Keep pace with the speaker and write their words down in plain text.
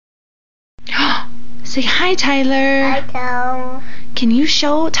Say hi, Tyler. I know. Can you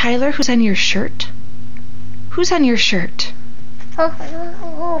show Tyler who's on your shirt? Who's on your shirt? Ho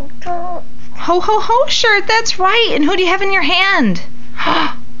ho ho shirt, that's right. And who do you have in your hand?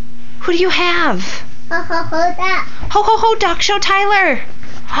 Who do you have? Ho ho ho duck. Ho ho ho duck, show Tyler.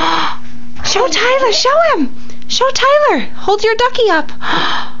 Show Tyler, show him. Show Tyler. Hold your ducky up.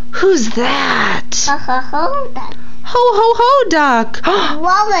 Who's that? Ho ho ho duck. Ho ho ho duck.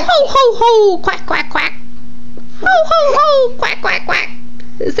 Wallace. Ho ho ho, quack quack quack. Ho ho ho, quack quack quack.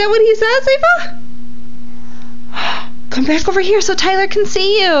 Is that what he says, Ava? Come back over here so Tyler can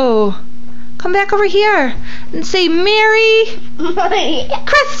see you. Come back over here and say Merry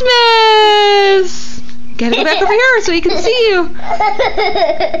Christmas. Gotta go back over here so he can see you.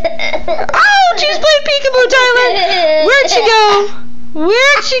 Oh, she's playing peekaboo, Tyler. Where'd she go?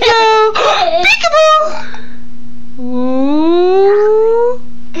 Where'd she go? Peekaboo. Ooh.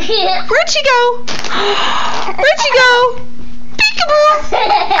 Where'd she go? Where'd she go? Peekaboo.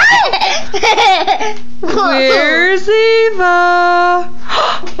 Where's Eva?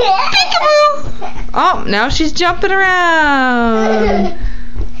 Peekaboo. Oh, now she's jumping around.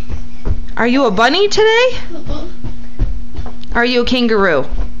 Are you a bunny today? Are you a kangaroo?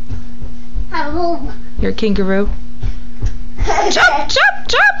 You're a kangaroo. Jump, jump,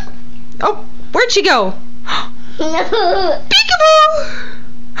 jump. Oh, where'd she go? Peekaboo.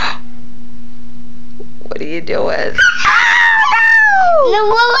 What are you doing? No,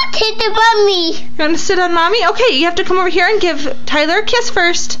 we'll take the mommy. You want to sit on Mommy? Okay, you have to come over here and give Tyler a kiss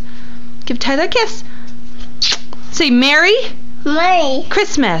first. Give Tyler a kiss. Say Merry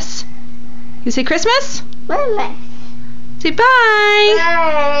Christmas. You say Christmas? Mama. Say bye.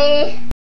 Bye.